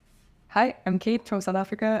Hi, I'm Kate from South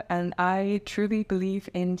Africa, and I truly believe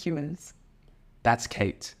in humans. That's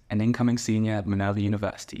Kate, an incoming senior at Minerva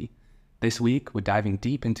University. This week, we're diving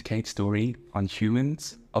deep into Kate's story on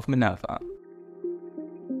Humans of Minerva.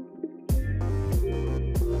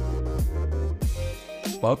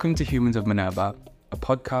 Welcome to Humans of Minerva, a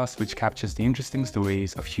podcast which captures the interesting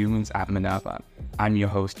stories of humans at Minerva. I'm your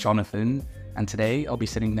host, Jonathan, and today I'll be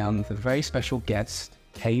sitting down with a very special guest,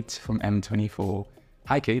 Kate from M24.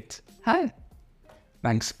 Hi, Kate. Hi.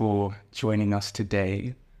 Thanks for joining us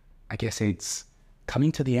today. I guess it's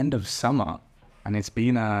coming to the end of summer, and it's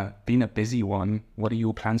been a busy one. What are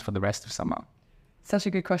your plans for the rest of summer? Such a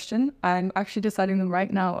good question. I'm actually deciding them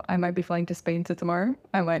right now. I might be flying to Spain tomorrow.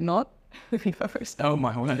 I might not. Oh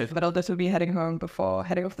my word. But I'll definitely be heading home before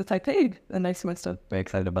heading off to Taipei the next semester. Very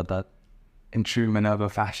excited about that. In true Minerva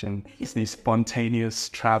fashion, it's the spontaneous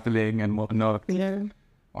traveling and whatnot. Yeah.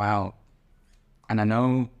 Wow. And I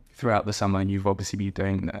know throughout the summer you've obviously been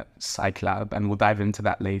doing the psych lab, and we'll dive into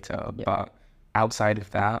that later. Yeah. But outside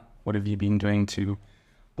of that, what have you been doing to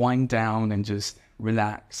wind down and just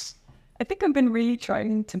relax? I think I've been really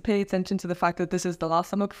trying to pay attention to the fact that this is the last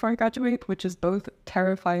summer before I graduate, which is both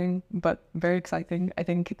terrifying but very exciting. I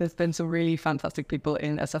think there's been some really fantastic people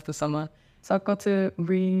in SF this summer. So I've got to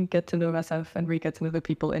get to know SF and get to know the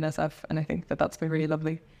people in SF. And I think that that's been really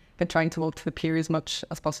lovely. Been trying to walk to the pier as much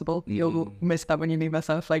as possible. You'll miss that when you leave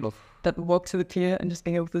SF. Like that walk to the pier and just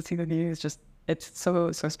being able to see the view is just, it's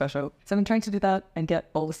so special. So I'm trying to do that and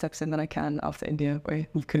get all the steps in that I can after India, where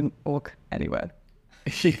you couldn't walk anywhere.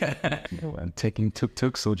 Yeah. Taking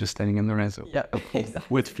tuk-tuks or just standing in the resort. Yeah. Exactly.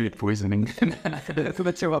 With food poisoning. So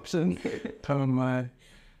that's your option.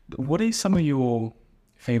 What are some of your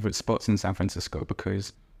favorite spots in San Francisco?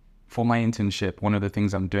 Because for my internship, one of the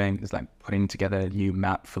things I'm doing is like putting together a new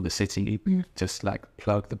map for the city, just like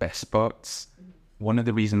plug the best spots. One of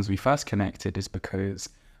the reasons we first connected is because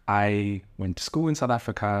I went to school in South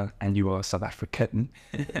Africa and you are South African,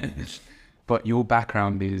 but your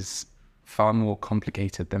background is far more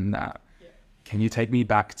complicated than that. Yeah. Can you take me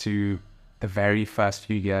back to the very first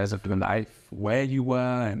few years of your life, where you were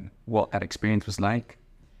and what that experience was like?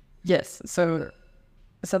 Yes, so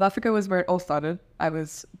South Africa was where it all started. I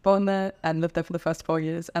was born there and lived there for the first 4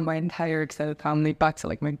 years, and my entire extended family, back to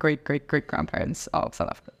like my great-great-great-grandparents, are of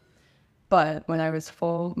South Africa. But when I was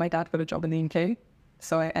 4, my dad got a job in the UK,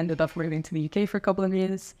 so I ended up moving to the UK for a couple of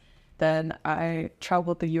years. Then I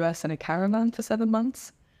traveled the US in a caravan for 7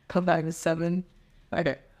 months. When I was 7.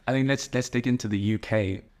 Okay. I think let's dig into the UK.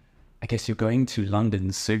 I guess you're going to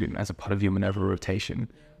London soon as a part of your Minerva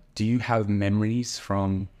rotation. Do you have memories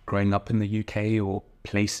from growing up in the UK or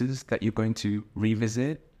places that you're going to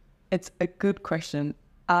revisit? It's a good question.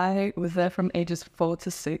 I was there from ages 4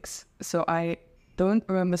 to 6, so I don't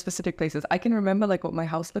remember specific places. I can remember like what my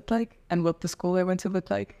house looked like and what the school I went to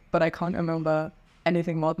looked like, but I can't remember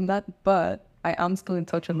anything more than that. But I am still in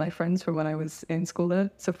touch with my friends from when I was in school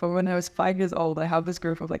there. So from when I was 5 years old, I have this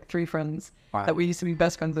group of like 3 friends that we used to be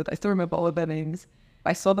best friends with. I still remember all of their names.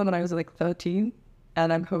 I saw them when I was like 13,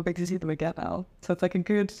 and I'm hoping to see them again now. So it's like a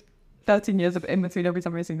good 13 years of in between every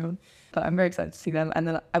time I see them. But I'm very excited to see them. And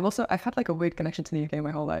then I've had like a weird connection to the UK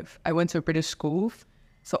my whole life. I went to a British school,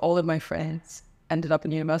 so all of my friends ended up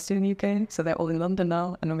in university in the UK. So they're all in London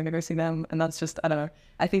now, and I'm going to go see them. And that's just, I don't know.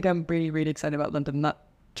 I think I'm really, really excited about London. That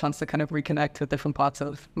chance to kind of reconnect with different parts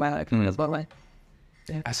of my life as well. Right?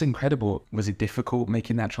 Yeah. That's incredible. Was it difficult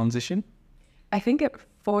making that transition? I think at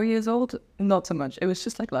 4 years old, not so much. It was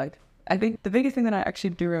just like life. I think the biggest thing that I actually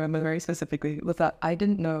do remember very specifically was that I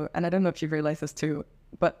didn't know, and I don't know if you've realized this too,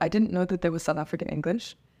 but I didn't know that there was South African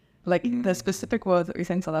English. Like there's specific words that we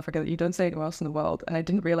say in South Africa that you don't say anywhere else in the world, and I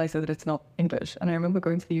didn't realize that it's not English. And I remember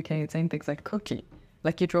going to the UK and saying things like cookie.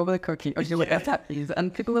 Like you draw with a cookie, or you look at tappies,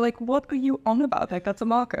 and people were like, "What are you on about? Like that's a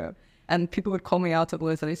marker." And people would call me out of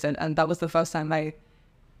words that I said, and that was the first time I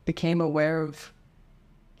became aware of,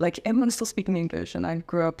 like, everyone's still speaking English, and I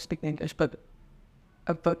grew up speaking English, but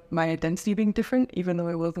my identity being different, even though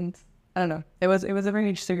it wasn't. I don't know. It was a very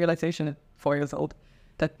interesting realization at 4 years old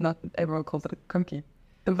that not everyone calls it a cookie.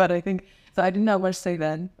 But I think so. I didn't know what to say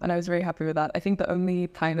then, and I was very happy with that. I think the only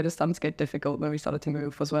time that it started to get difficult when we started to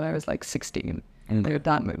move was when I was like 16. Like,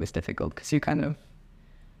 that move was difficult because you kind of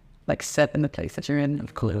like set in the place that you're in.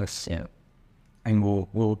 Of course. Yeah. And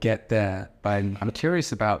we'll get there. But I'm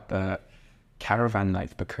curious about the caravan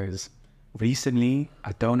life, because recently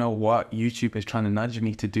I don't know what YouTube is trying to nudge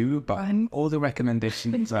me to do, but all the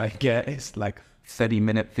recommendations I get is like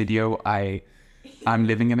 30-minute video. I'm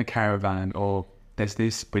living in a caravan, or there's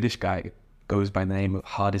this British guy goes by the name of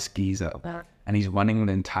Hardest Geezer, and he's running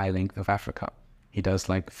the entire length of Africa. He does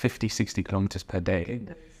like 50, 60 kilometers per day.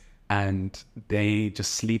 and they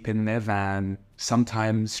just sleep in their van.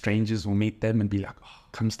 Sometimes strangers will meet them and be like, oh,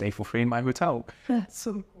 come stay for free in my hotel. That's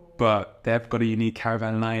so cool. But they've got a unique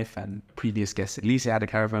caravan life, and previous guests at least had a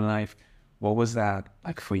caravan life. What was that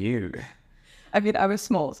like for you? I mean, I was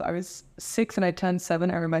small, so I was 6 and I turned 7.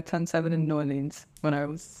 I remember I turned 7 in New Orleans when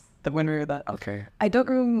we were that. Okay. I don't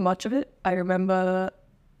remember much of it. I remember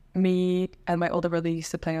me and my older brother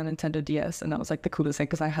used to play on Nintendo DS, and that was like the coolest thing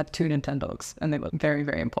because I had 2 Nintendos, and they were very,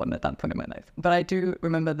 very important at that point in my life. But I do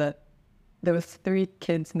remember that there was 3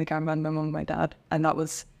 kids in the caravan, my mom and my dad, and that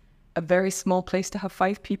was a very small place to have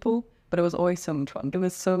 5 people, but it was always so much fun. It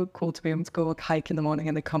was so cool to be able to go hike in the morning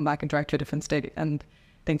and then come back and drive to a different state and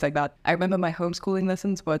things like that. I remember my homeschooling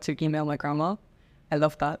lessons were to email my grandma. I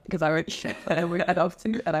loved that because I'd love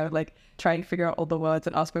to, and I would like try and figure out all the words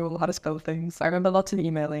and ask people how to spell things. I remember lots of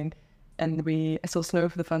emailing, and I saw snow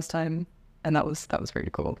for the first time, and that was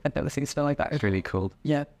really cool. I'd never seen snow like that. It's really cool.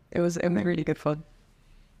 Yeah, it was really good fun.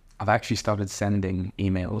 I've actually started sending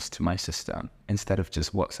emails to my sister instead of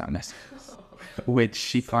just WhatsApp messages, which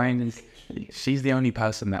she finds she's the only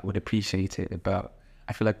person that would appreciate it. But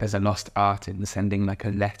I feel like there's a lost art in sending like a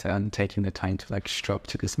letter and taking the time to like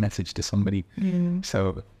structure this message to somebody.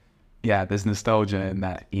 So yeah, there's nostalgia in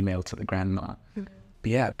that email to the grandma.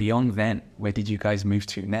 But yeah, beyond then, where did you guys move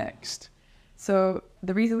to next? So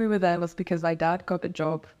the reason we were there was because my dad got a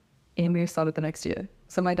job and we started the next year.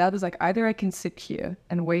 So my dad was like, either I can sit here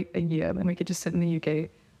and wait a year and we could just sit in the UK,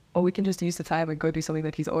 or we can just use the time and go do something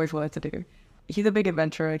that he's always wanted to do. He's a big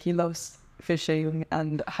adventurer. He loves fishing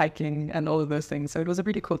and hiking and all of those things. So it was a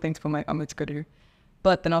really cool thing for my mum to go do.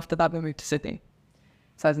 But then after that, we moved to Sydney.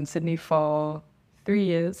 So I was in Sydney for 3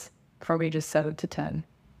 years, from ages 7 to 10,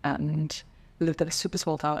 and lived in a super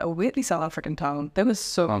small town, a weirdly South African town. There was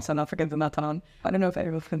so many South Africans in that town. I don't know if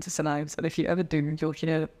anyone's been to St. Ives, but if you ever do, you'll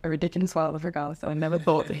hear a ridiculous amount of regards that I never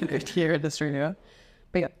thought they lived here in Australia.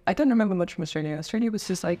 But yeah, I don't remember much from Australia. Australia was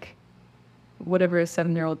just like whatever a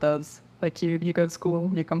 7-year-old does. Like you go to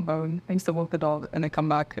school, you come home, I used to walk the dog, and then come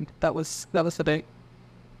back, and that was the day.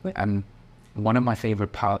 One of my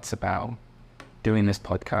favorite parts about doing this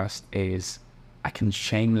podcast is I can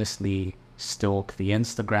shamelessly stalk the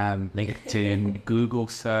Instagram, LinkedIn, Google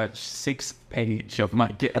search 6th page of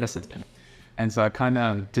my guest. And so I kind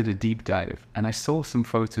of did a deep dive, and I saw some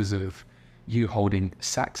photos of you holding a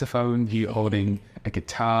saxophone, you holding a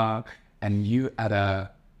guitar, and you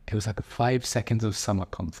it was like a 5 seconds of summer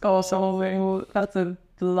concert. Oh, so that's the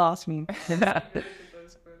last meme.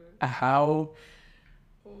 How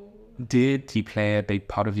did he play a big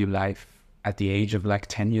part of your life at the age of like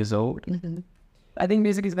 10 years old? Mm-hmm. I think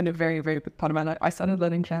music has been a very, very big part of my life. I started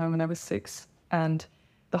learning piano when I was 6, and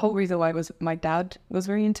the whole reason why was my dad was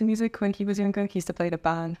very into music when he was younger. He used to play in a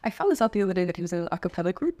band. I found this out the other day that he was in an a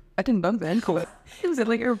cappella group. I didn't know then. He was in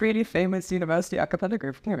like a really famous university a cappella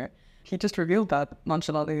group. Anyway, he just revealed that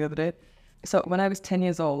nonchalantly the other day. So when I was 10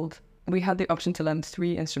 years old, we had the option to learn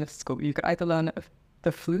 3 instruments at school. You could either learn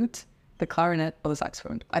the flute, the clarinet, or the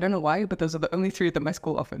saxophone. I don't know why, but those are the only 3 that my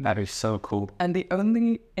school offered. That is so cool. And the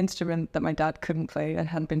only instrument that my dad couldn't play and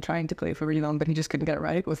hadn't been trying to play for really long, but he just couldn't get it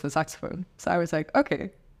right, was the saxophone. So I was like, okay,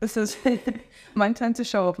 this is my time to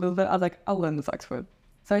show off a little bit. I was like, I'll learn the saxophone.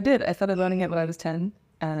 So I did. I started learning it when I was 10.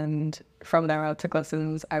 And from there, I took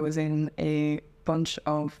lessons. I was in a bunch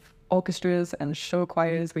of orchestras and show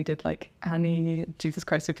choirs. We did like Annie, Jesus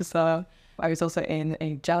Christ Superstar. I was also in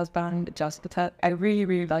a jazz band, jazz quartet. I really,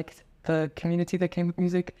 really liked the community that came with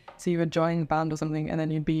music. So you would join a band or something, and then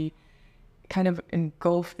you'd be kind of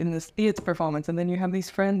engulfed in this theatre performance. And then you have these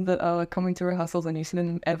friends that are coming to rehearsals, and you see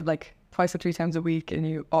them like twice or 3 times a week, and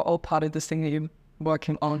you are all part of this thing that you're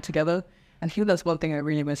working on together. And I feel that's one thing I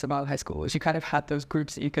really miss about high school, is you kind of had those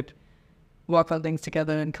groups that you could work on things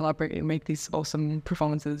together and collaborate and make these awesome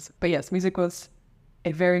performances. But yes, music was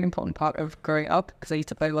a very important part of growing up, because I used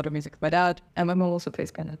to play a lot of music with my dad, and my mom also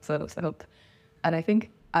plays piano, so that helped. And I think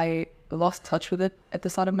I lost touch with it at the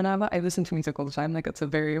start of Minerva. I listen to music all the time, like it's a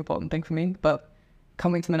very important thing for me, but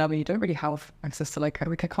coming to Minerva, you don't really have access to like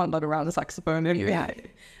I can't load around a saxophone and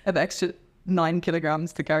an extra 9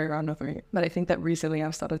 kilograms to carry around with me. But I think that recently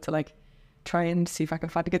I've started to like try and see if I can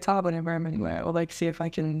find a guitar whenever I'm anywhere, or like see if I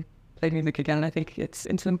can play music again. And I think it's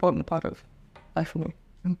an important part of life for me.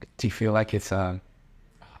 Do you feel like it's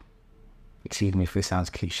excuse me if this sounds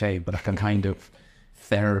cliche, but like a kind of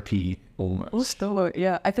therapy almost?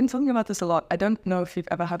 Yeah, I've been talking about this a lot. I don't know if you've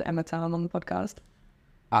ever had Emma Town on the podcast.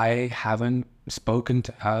 I haven't spoken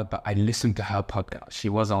to her, but I listened to her podcast. She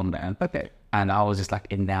was on there. Okay. And I was just like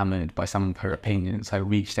enamored by some of her opinions. I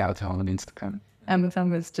reached out to her on Instagram. Emma Town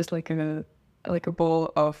was just like a like a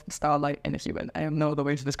ball of starlight in a human. I have no other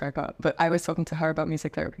way to describe that. But I was talking to her about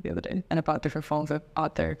music therapy the other day and about different forms of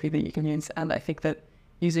art therapy that you can use. And I think that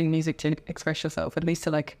using music to express yourself, at least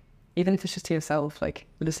to like, even if it's just to yourself, like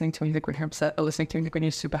listening to music when you're upset or listening to music when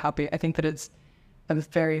you're super happy, I think that it's a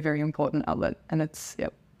very, very important outlet. And it's, yeah,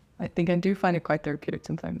 I think I do find it quite therapeutic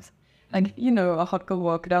sometimes. Like, you know, a hot girl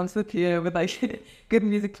walk down to the pier with like good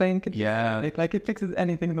music playing. Yeah. Like it fixes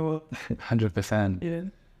anything in the world. 100%. Yeah.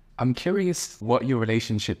 I'm curious what your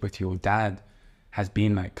relationship with your dad has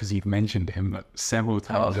been like, because you've mentioned him several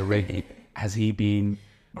times already. Has he been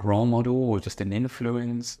a role model or just an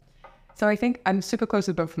influence? So I think I'm super close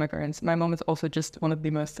with both of my parents. My mom is also just one of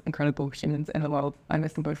the most incredible humans in the world. I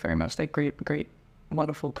miss them both very much. They're great, great,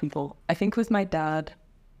 wonderful people. I think with my dad,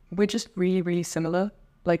 we're just really, really similar.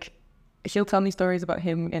 Like, he'll tell me stories about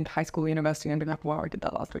him in high school, university, and be like, wow, I did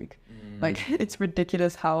that last week. Like, it's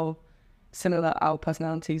ridiculous how similar our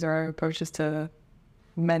personalities or our approaches to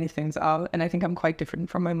many things are. And I think I'm quite different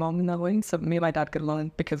from my mom in that way. So me and my dad get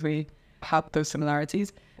along because we have those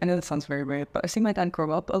similarities. I know that sounds very weird, but I've seen my dad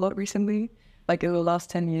grow up a lot recently. Like in the last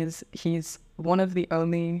 10 years, he's one of the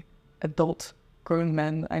only adult grown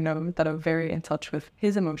men I know that are very in touch with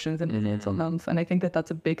his emotions and his mental health. And I think that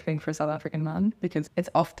that's a big thing for a South African man, because it's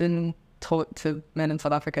often taught to men in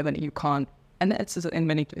South Africa that you can't, and it's in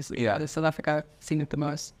many places, in South Africa, I've seen it the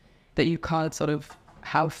most, that you can't sort of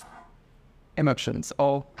have emotions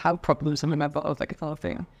or have problems in the mental health, like it's not a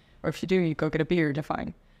thing. Or if you do, you go get a beer, you're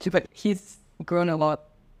fine. But he's grown a lot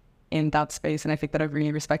in that space, and I think that I've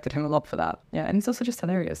really respected him a lot for that. Yeah, and he's also just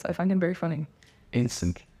hilarious. I find him very funny.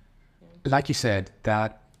 Instant. Like you said,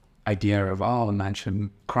 that idea of, oh, a man should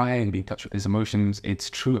cry and be in touch with his emotions, it's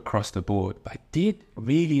true across the board. But I did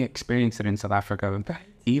really experience it in South Africa.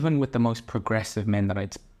 Even with the most progressive men that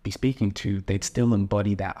I'd be speaking to, they'd still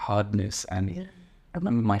embody that hardness. And I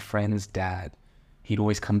remember my friend's dad, he'd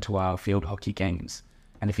always come to our field hockey games.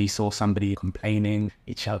 And if he saw somebody complaining,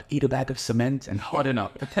 he'd shout, eat a bag of cement and harden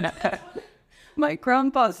up. My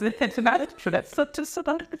grandpa said that's such a South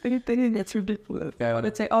African thing. It's ridiculous. Yeah,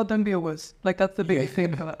 I'd say, oh, don't be a wuss. Like, that's the big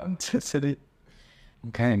thing about it.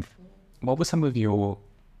 Okay. What were some of your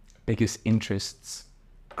biggest interests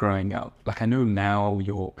growing up? Like, I know now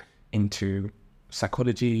you're into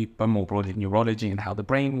psychology, but more broadly neurology and how the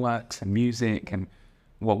brain works and music. And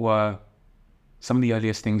what were some of the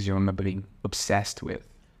earliest things you remember being obsessed with?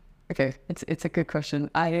 Okay, it's a good question.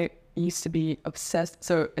 I used to be obsessed.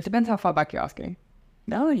 So it depends how far back you're asking.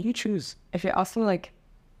 No, you choose. If you're asking like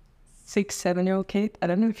 6-7-year-old kid, I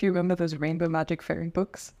don't know if you remember those Rainbow Magic fairy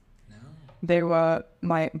books. No. They were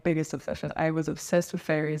my biggest obsession. I was obsessed with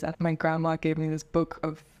fairies, and my grandma gave me this book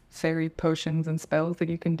of fairy potions and spells that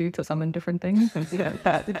you can do to summon different things.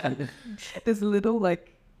 This little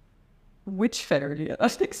like witch fairy, I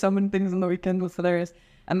think summon things on the weekend was hilarious.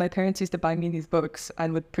 And my parents used to buy me these books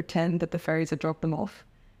and would pretend that the fairies had dropped them off.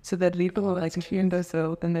 So they'd leave them like a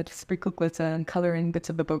windowsill, and they'd sprinkle glitter and colour in bits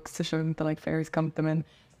of the books to show them that like fairies come to them in.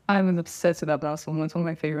 I was obsessed with that last one. It's one of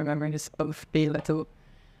my favourite memories of being little.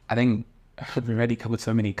 I think we've already covered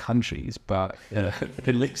so many countries, but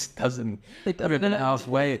the list doesn't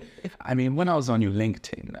halfway. I mean, when I was on your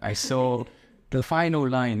LinkedIn, I saw the final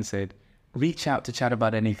line said, reach out to chat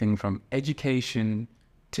about anything from education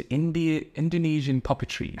to Indonesian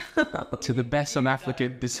puppetry to the best of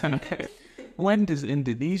African design. When does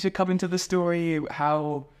Indonesia come into the story?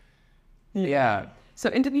 How? Yeah. So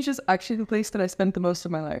Indonesia's actually the place that I spent the most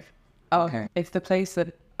of my life. Okay. It's the place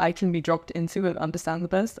that I can be dropped into and understand the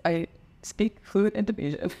best. I speak fluent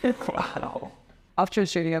Indonesian. Wow. After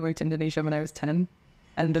Australia, I moved to Indonesia when I was 10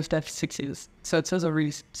 and lived there for 6 years. So it's those are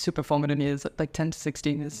really super formative years, like 10 to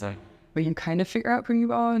 16 years. Right. Where you kind of figure out who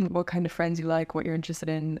you are and what kind of friends you like, what you're interested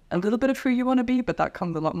in, a little bit of who you want to be, but that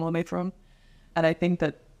comes a lot more later on. And I think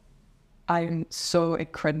that I'm so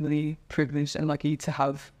incredibly privileged and lucky to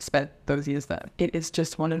have spent those years there. It is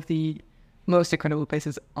just one of the most incredible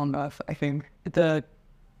places on earth, I think. The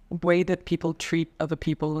way that people treat other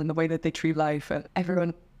people and the way that they treat life, and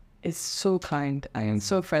everyone is so kind and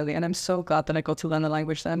so friendly. And I'm so glad that I got to learn the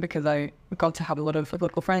language then, because I got to have a lot of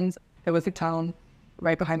local friends. There was a town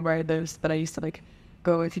right behind where I lived that I used to like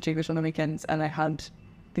go and teach English on the weekends, and I had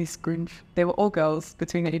this group. They were all girls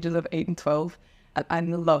between the ages of 8 and 12, and I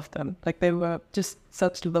loved them. Like, they were just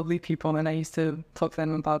such lovely people, and I used to talk to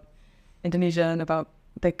them about Indonesia and about,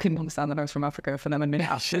 they couldn't understand that I was from Africa for them, and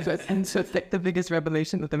and so it's like the biggest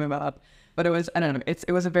revelation with them about. But it was, I don't know,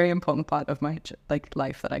 it was a very important part of my like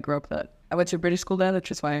life that I grew up there. I went to a British school there,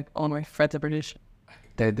 which is why all my friends are British.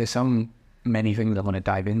 There's many things I want to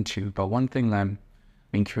dive into, but one thing I'm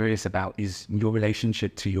curious about is your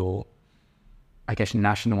relationship to your, I guess,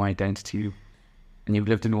 national identity. and you've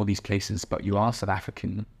lived in all these places, but you are South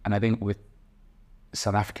African. And I think with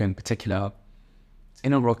South Africa in particular, it's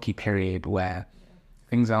in a rocky period where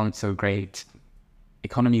things aren't so great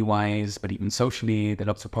economy-wise, but even socially, there are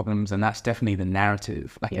lots of problems, and that's definitely the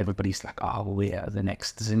narrative. Like everybody's like, oh, we're the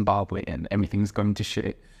next Zimbabwe and everything's going to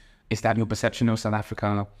shit. Is that your perception of South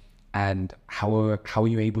Africa? And how are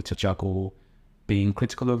you able to juggle being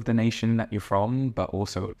critical of the nation that you're from, but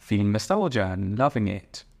also feeling nostalgia and loving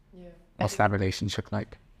it? Yeah. What's that relationship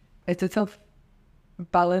like? It's a tough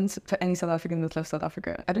balance for any South African that loves South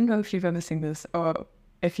Africa. I don't know if you've ever seen this or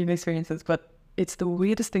if you've experienced this, but it's the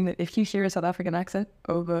weirdest thing that if you hear a South African accent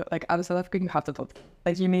over, like, out of South Africa, you have to talk.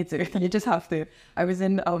 Like, you need to. You just have to. I was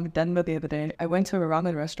in Denver the other day. I went to a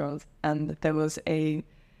ramen restaurant, and there was a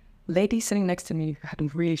lady sitting next to me who had a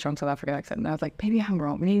really strong South African accent. And I was like, maybe I'm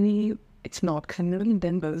wrong. Maybe it's not. Because I know in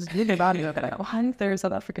Denver, it's really bad. Like, why is there a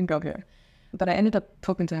South African girl here? But I ended up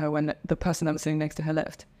talking to her when the person that was sitting next to her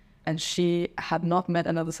left. And she had not met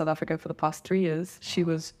another South African for the past 3 years. She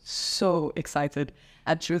was so excited.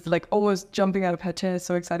 And she was like almost jumping out of her chair,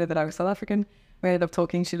 so excited that I was South African. We ended up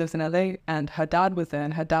talking. She lives in LA, and her dad was there,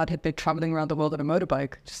 and her dad had been traveling around the world on a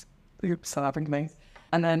motorbike, just South African things.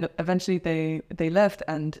 And then eventually they left,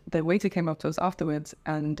 and the waiter came up to us afterwards,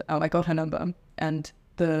 and I got her number, and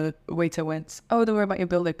the waiter went, oh, don't worry about your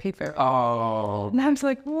bill, they paid for it. Oh. And I was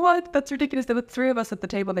like, what? That's ridiculous. There were 3 of us at the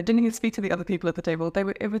table. They didn't even speak to the other people at the table.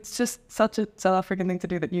 It was just such a South African thing to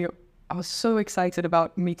do that I was so excited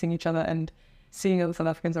about meeting each other and seeing other South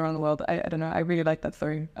Africans around the world. I don't know. I really like that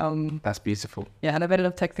story. That's beautiful. Yeah, and I've ended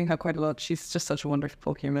up texting her quite a lot. She's just such a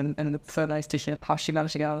wonderful human, and it's so nice to hear how she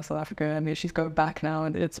managed to get out of South Africa. I mean, she's going back now,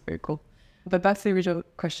 and it's very cool. But back to the original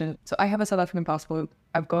question. So I have a South African passport.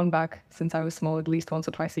 I've gone back since I was small at least once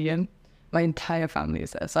or twice a year. My entire family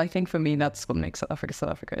is there. So I think for me, that's what makes South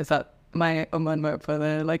Africa, is that my Oma and my Opa are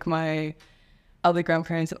there, like my other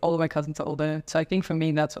grandparents and all of my cousins are all there. So I think for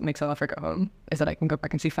me, that's what makes South Africa home, is that I can go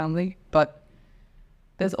back and see family. But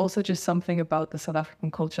there's also just something about the South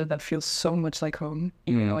African culture that feels so much like home,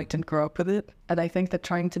 even though I didn't grow up with it. And I think that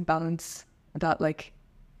trying to balance that, like,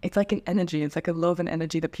 it's like an energy. It's like a love and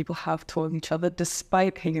energy that people have towards each other,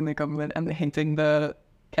 despite hating the government and hating the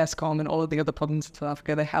ESCOM and all of the other problems in South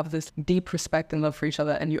Africa. They have this deep respect and love for each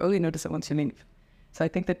other, and you only notice it once you leave. So I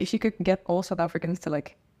think that if you could get all South Africans to,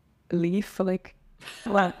 like, leave for, like,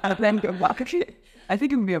 well, and then go back, I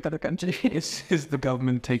think it would be a better country. Is the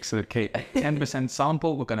government takes a 10%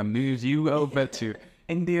 sample, we're going to move you over to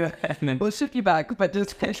India, and then we'll ship you back, but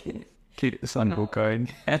just keep the sample going.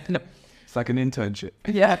 It's like an internship.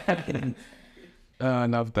 Yeah. I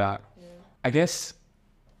love that. Yeah. I guess,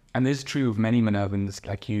 and this is true of many Minervans,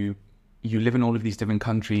 like you live in all of these different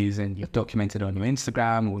countries and you've documented on your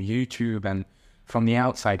Instagram or YouTube, and from the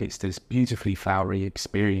outside, it's this beautifully flowery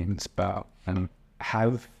experience. But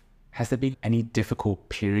has there been any difficult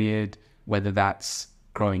period, whether that's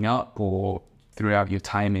growing up or throughout your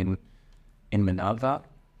time in Minerva?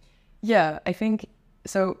 Yeah, I think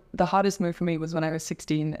so. The hardest move for me was when I was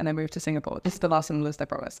 16 and I moved to Singapore. This is the last on the list, I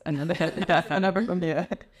promise. And then never from here.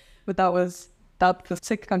 But that was the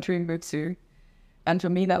 6th country we moved to. And for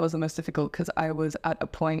me, that was the most difficult because I was at a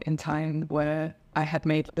point in time where I had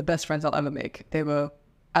made the best friends I'll ever make. They were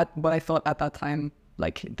at what I thought at that time,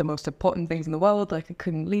 like the most important things in the world. Like I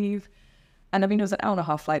couldn't leave. And I mean, it was an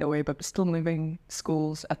 1.5-hour flight away, but still moving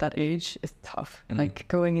schools at that age is tough. Mm-hmm. Like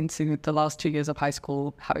going into the last 2 years of high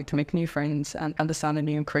school, having to make new friends and understand a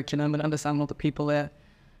new curriculum and understand all the people there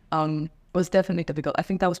was definitely difficult. I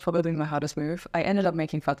think that was probably my hardest move. I ended up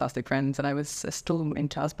making fantastic friends, and I was still in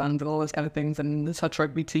jazz bands and all those kind of things and such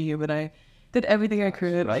rugby team, and I did everything I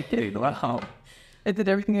could. Right. Wow. I did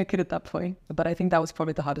everything I could at that point, but I think that was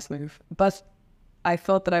probably the hardest move. But I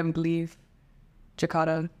thought that I would leave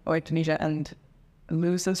Jakarta or Indonesia and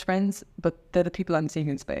lose those friends, but they're the people I'm seeing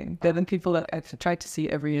in Spain. They're the people that I've tried to see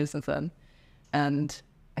every year since then. And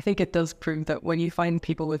I think it does prove that when you find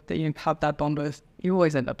people that you have that bond with, you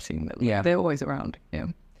always end up seeing them. Yeah. They're always around. Yeah.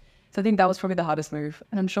 So I think that was probably the hardest move.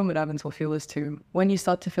 And I'm sure Minervans will feel this too. When you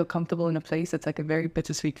start to feel comfortable in a place, it's like a very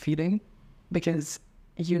bittersweet feeling because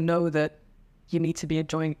you know that you need to be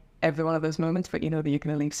enjoying every one of those moments, but you know that you're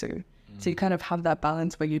going to leave soon. So you kind of have that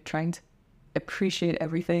balance where you're trying to appreciate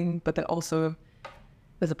everything, but then also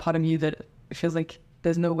there's a part of you that feels like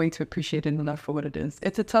there's no way to appreciate it enough for what it is.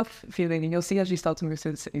 It's a tough feeling, and you'll see as you start to move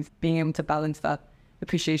through the cities, being able to balance that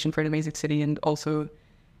appreciation for an amazing city and also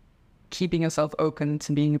keeping yourself open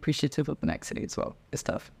to being appreciative of the next city as well is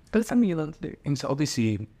tough. But it's something you learn to do. And so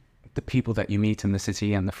obviously the people that you meet in the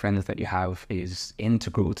city and the friends that you have is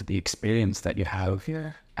integral to the experience that you have.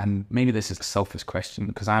 Yeah. And maybe this is a selfish question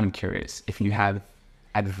because I'm curious if you have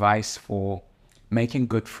advice for making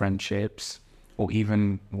good friendships, or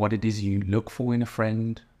even what it is you look for in a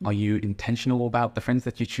friend? Are you intentional about the friends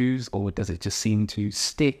that you choose, or does it just seem to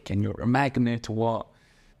stick and you're a magnet, or what?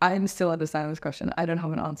 I'm still understanding this question. I don't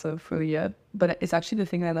have an answer for you yet, but it's actually the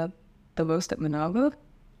thing I love the most at Minerva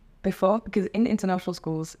before, because in international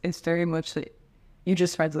schools, it's very much that you're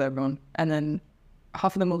just friends with everyone, and then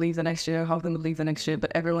half of them will leave the next year, half of them will leave the next year,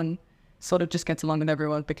 but everyone sort of just gets along with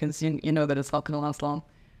everyone because you know that it's not going to last long.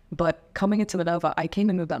 But coming into Minerva, I came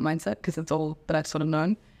in with that mindset because it's all that I've sort of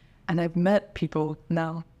known. And I've met people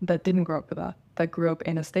now that didn't grow up with that grew up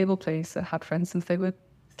in a stable place, that had friends since they were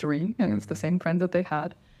 3, and it's the same friends that they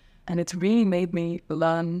had. And it's really made me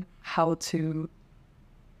learn how to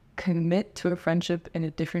commit to a friendship in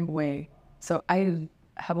a different way. So I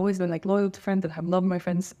have always been like loyal to friends and have loved my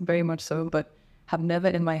friends very much so, but have never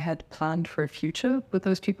in my head planned for a future with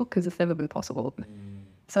those people because it's never been possible.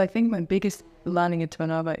 So I think my biggest learning into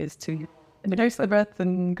Minerva is to reduce the breath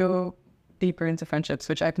and go deeper into friendships,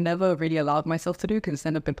 which I've never really allowed myself to do because it's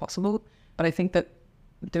never been possible. But I think that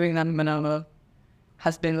doing that in Minerva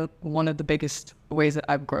has been one of the biggest ways that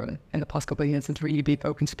I've grown in the past couple of years, is really being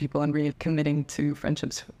open to people and really committing to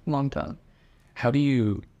friendships long term. How do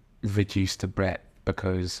you reduce the breadth?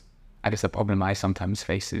 Because I guess the problem I sometimes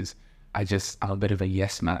face is I'm a bit of a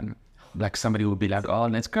yes man. Like somebody will be like, oh,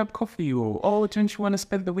 let's grab coffee, or oh, don't you want to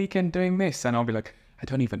spend the weekend doing this? And I'll be like, I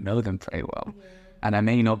don't even know them very well. Yeah. And I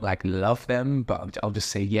may not like love them, but I'll just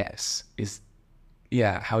say yes.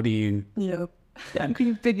 How do you? Yeah. I'm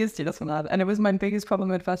the biggest jealous on that. And it was my biggest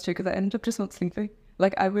problem at first year because I ended up just not sleeping.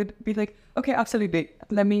 Like I would be like, okay, absolutely.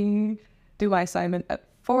 Let me do my assignment at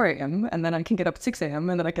 4 a.m. and then I can get up at 6 a.m.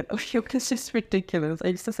 and then I get, it's just ridiculous. I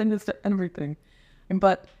used to send this to everything.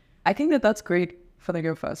 But I think that that's great for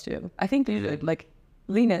your first year. I think you should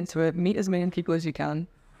lean into it, meet as many people as you can,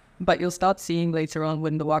 but you'll start seeing later on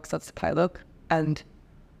when the work starts to pile up, and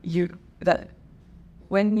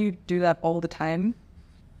when you do that all the time,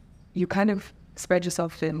 you kind of spread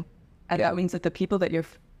yourself thin, and that means that the people that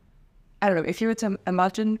I don't know, if you were to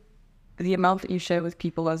imagine the amount that you share with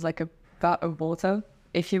people as like a vat of water,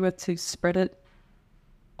 if you were to spread it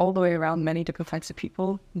all the way around many different types of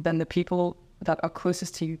people, then the people that are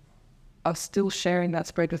closest to you are still sharing that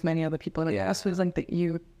spread with many other people. And I suppose like that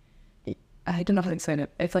I don't know how to explain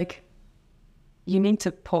it. It's like you need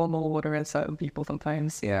to pour more water in certain people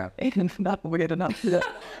sometimes. Yeah. It's not weird enough.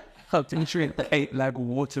 I'm picturing like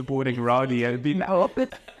waterboarding Ronnie and be all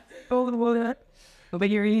the water. But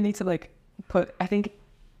you really need to I think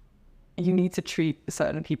you need to treat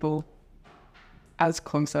certain people as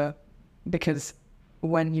closer, because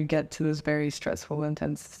when you get to those very stressful,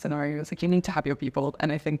 intense scenarios, you need to have your people.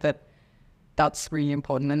 And I think that that's really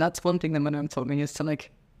important. And that's one thing that Madame told me, is to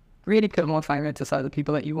really put more time into the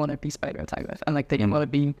people that you want to be spending your time with, and that you want to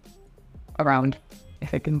be around. I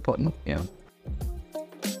think it's important. Yeah.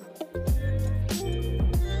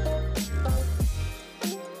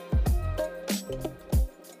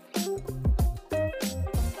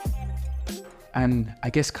 And I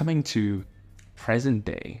guess coming to present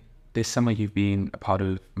day, this summer you've been a part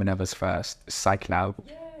of Minerva's first Psych Lab.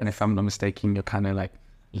 Yes. And if I'm not mistaken, you're kind of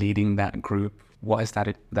leading that group. What has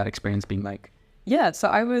that experience been like? Yeah, so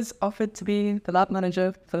I was offered to be the lab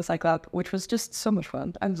manager for the Psych Lab, which was just so much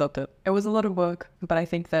fun. I loved it. It was a lot of work, but I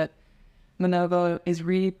think that Minerva is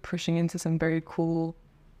really pushing into some very cool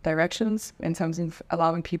directions in terms of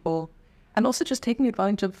allowing people, and also just taking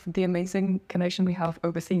advantage of the amazing connection we have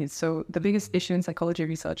overseas. So the biggest issue in psychology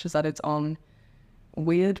research is that it's on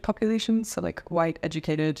weird populations, so white,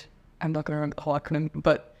 educated, I'm not going to remember the whole acronym,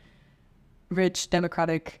 but rich,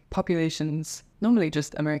 democratic populations, normally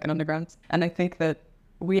just American undergrounds. And I think that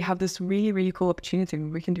we have this really, really cool opportunity where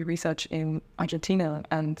we can do research in Argentina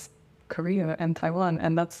and Korea and Taiwan,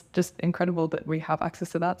 and that's just incredible that we have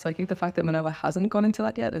access to that. So I think the fact that Minerva hasn't gone into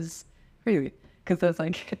that yet is really, because there's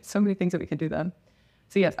so many things that we can do then.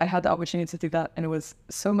 So yes, I had the opportunity to do that, and it was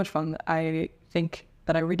so much fun. I think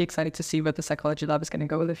that I'm really excited to see where the psychology lab is going to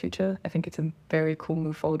go in the future. I think it's a very cool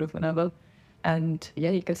move forward with Minerva. And yeah,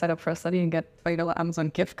 you can sign up for a study and get $20 Amazon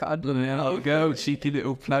gift card. I'll go, cheeky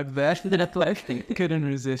little plug there. Couldn't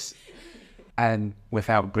resist. And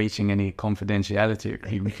without breaching any confidentiality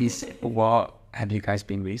agreements, what have you guys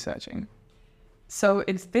been researching? So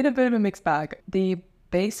it's been a bit of a mixed bag. The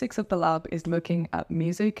basics of the lab is looking at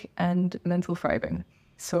music and mental thriving.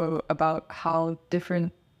 So about how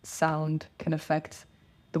different sound can affect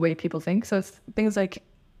the way people think. So it's things like,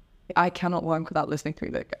 I cannot work without listening to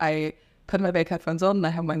music. I put my big headphones on and I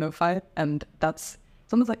have my lo-fi, and it's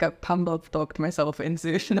almost like a Pavlov dog to myself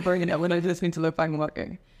into when I'm listening to lo-fi and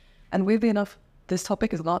working. And weirdly enough, this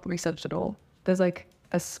topic is not researched at all. There's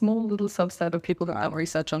a small little subset of people that have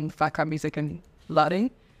research on background music and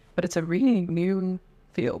learning, but it's a really new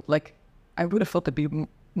field. Like, I would have thought there'd be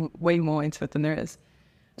way more into it than there is.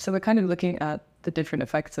 So we're kind of looking at the different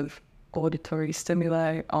effects of auditory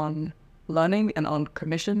stimuli on learning and on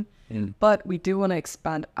cognition. But we do want to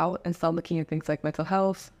expand out and start looking at things like mental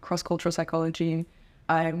health, cross-cultural psychology.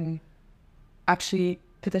 I'm actually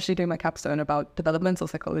potentially doing my capstone about developmental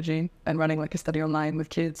psychology and running like a study online with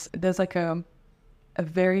kids. There's like a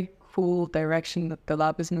very cool direction that the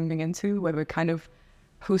lab is moving into, where we're kind of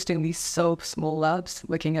hosting these so small labs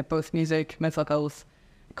looking at both music, mental health,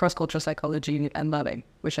 cross-cultural psychology, and learning,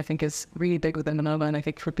 which I think is really big within Manova, and I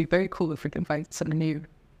think would be very cool if we can find some new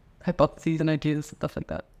hypotheses and ideas and stuff like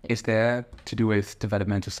that. Is there, to do with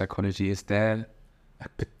developmental psychology, is there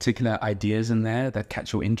particular ideas in there that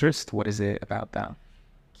catch your interest? What is it about that?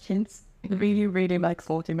 Kids really, really like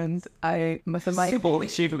small humans. I must have Simple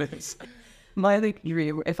achievements. my like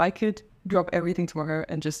dream, if I could drop everything tomorrow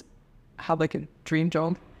and just have like a dream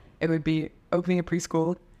job, it would be opening a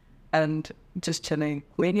preschool and just chilling,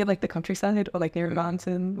 maybe at like the countryside or like near a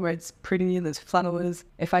mountain where it's pretty and there's flowers.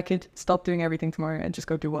 If I could stop doing everything tomorrow and just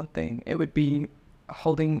go do one thing, it would be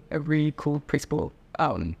holding a really cool preschool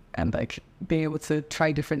out and like being able to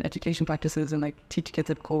try different education practices and like teach kids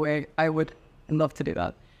in a cool way. I would love to do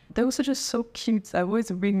that. They're also just so cute. I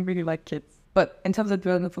always really, really like kids. But in terms of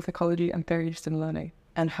developmental psychology, I'm very interested in learning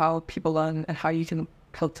and how people learn and how you can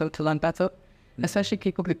help them to learn better. Especially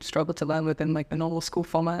people who struggle to learn within like the normal school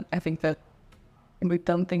format. I think that we've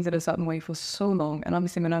done things in a certain way for so long, and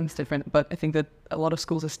obviously Manama's different, but I think that a lot of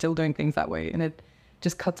schools are still doing things that way, and it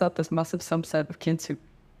just cuts out this massive subset of kids who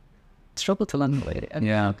struggle to learn the way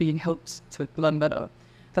and being helped to learn better.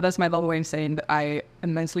 So that's my long way of saying that I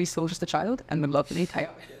am mentally still just a child and would love to hang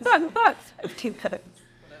out with kids.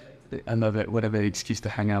 I love it. Whatever excuse to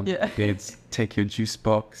hang out with kids, take your juice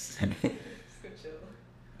box.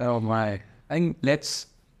 Oh my. I think let's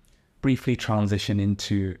briefly transition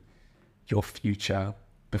into your future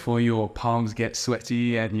before your palms get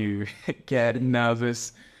sweaty and you get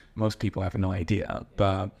nervous. Most people have no idea,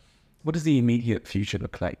 but what does the immediate future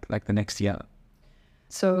look like the next year?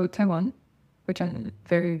 So Taiwan, which I'm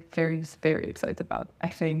very, very, very excited about. I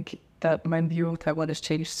think that my view of Taiwan has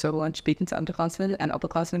changed so much speaking to underclassmen and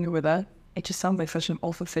upperclassmen who were there. It just sounds like such an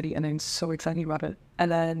awesome city and I'm so excited about it.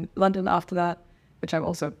 And then London after that, which I'm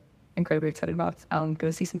also incredibly excited about. I'm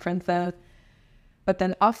going to see some friends there. But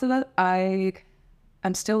then after that,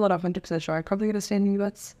 I'm still not 100% sure. I'm probably going to stay in the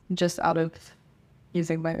US just out of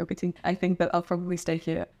using my OPT. I think that I'll probably stay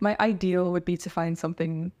here. My ideal would be to find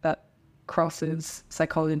something that crosses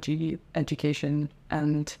psychology, education,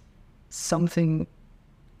 and something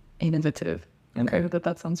innovative. Okay,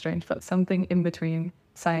 that sounds strange, but something in between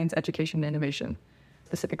science, education, and innovation,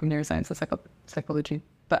 specifically neuroscience and psychology.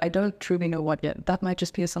 But I don't truly know what yet. That might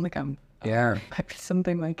just be a summer camp. Yeah.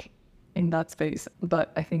 Something like in that space.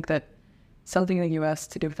 But I think that something in the US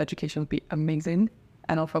to do with education would be amazing.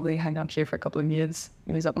 And I'll probably hang out here for a couple of years,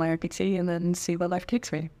 use up my RPT, and then see what life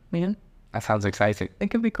takes me. Yeah. That sounds exciting.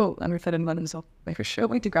 It could be cool. And we're set in London as well. Like, for sure.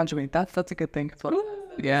 Wait to graduate. That's a good thing as well.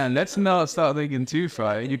 Yeah, let's not start thinking too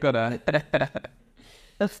far. You gotta.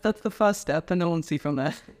 That's the first step, and no one see from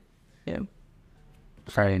there. Yeah.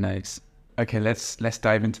 Very nice. Okay, let's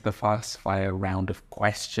dive into the fast fire round of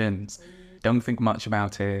questions. Don't think much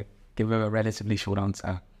about it. Give a relatively short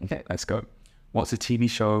answer. Okay, let's go. What's a TV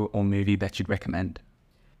show or movie that you'd recommend?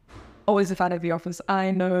 Always a fan of The Office.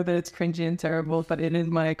 I know that it's cringy and terrible, but it is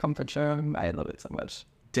my comfort show. I love it so much.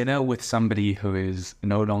 Dinner with somebody who is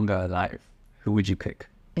no longer alive. Who would you pick?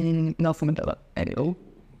 Nelson Mandela. Oh,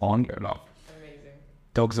 on your love. Amazing.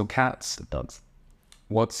 Dogs or cats? Dogs.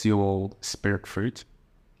 What's your spirit fruit?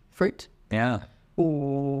 Fruit? Yeah.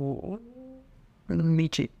 Oh,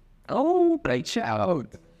 lychee. Oh, great shout.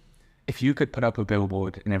 If you could put up a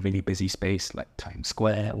billboard in a really busy space like Times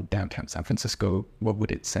Square or downtown San Francisco, what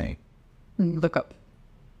would it say? Look up.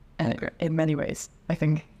 And in many ways, I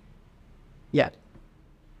think, yeah,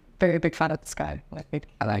 very big fan of the sky. I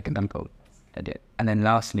like it. I'm cool. I did. And then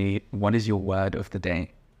lastly, what is your word of the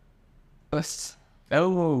day? Bus.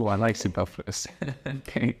 Oh, I like superfluous.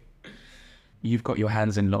 Okay. You've got your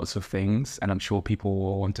hands in lots of things, and I'm sure people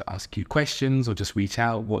will want to ask you questions or just reach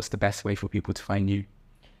out. What's the best way for people to find you?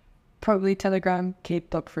 Probably Telegram,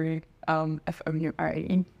 Kate.Fourie,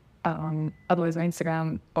 F-O-U-R-A-E. Otherwise on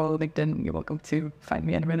Instagram or LinkedIn, you're welcome to find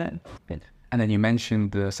me anywhere there. And then you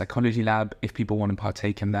mentioned the psychology lab. If people want to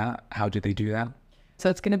partake in that, how do they do that? So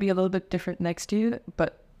it's going to be a little bit different next year,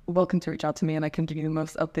 but welcome to reach out to me and I can give you the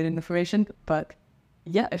most updated information. But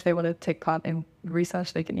yeah, if they want to take part in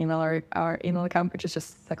research, they can email our email account, which is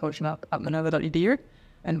just psychologylab@manova.edu.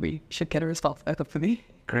 and we should get a response out of me.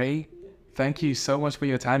 Great. Thank you so much for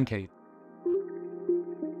your time, Kate.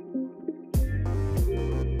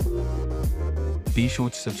 Be sure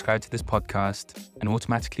to subscribe to this podcast and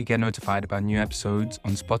automatically get notified about new episodes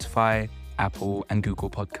on Spotify, Apple, and Google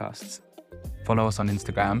Podcasts. Follow us on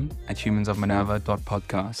Instagram at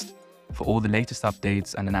humansofminerva.podcast for all the latest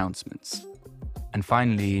updates and announcements. And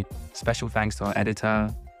finally, special thanks to our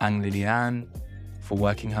editor, Ang Lilian, for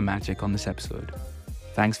working her magic on this episode.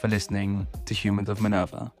 Thanks for listening to Humans of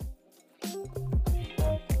Minerva.